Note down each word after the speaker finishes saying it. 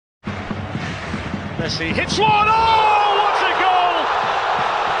Messi hits one. Oh, what a goal!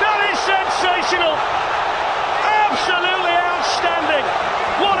 That is sensational. Absolutely outstanding.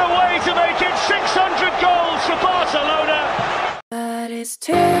 What a way to make it 600 goals for Barcelona. But it's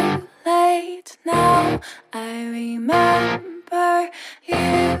too late now. I remember you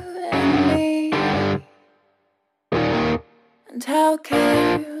and me, and how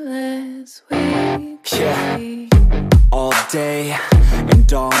careless we could be. All day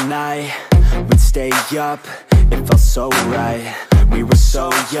and all night, we'd stay up, it felt so right. We were so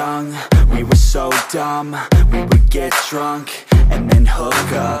young, we were so dumb. We would get drunk and then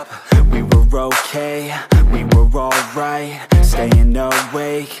hook up. We were okay, we were alright, staying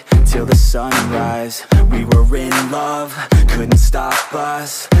awake till the sunrise. We were in love, couldn't stop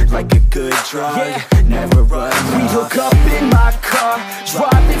us, like a good drug, never run. We'd hook up in my car,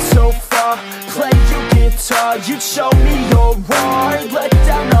 driving so far, play your guitar, you'd show me your art, let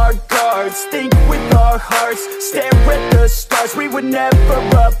down our guards, think with our hearts, stare at the stars. We were never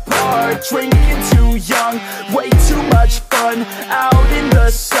apart, drinking too young, way too much fun, out in the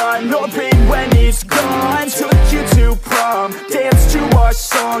sun, or pain when it's gone. Took you to prom, dance to our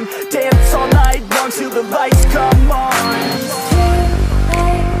song, dance all night long till the lights come on.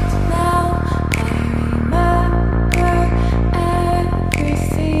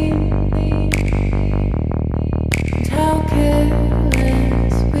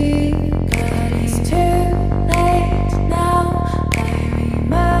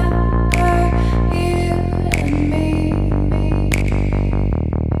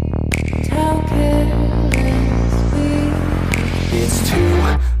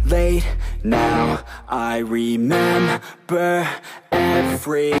 Late now, I remember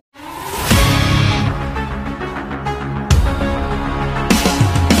every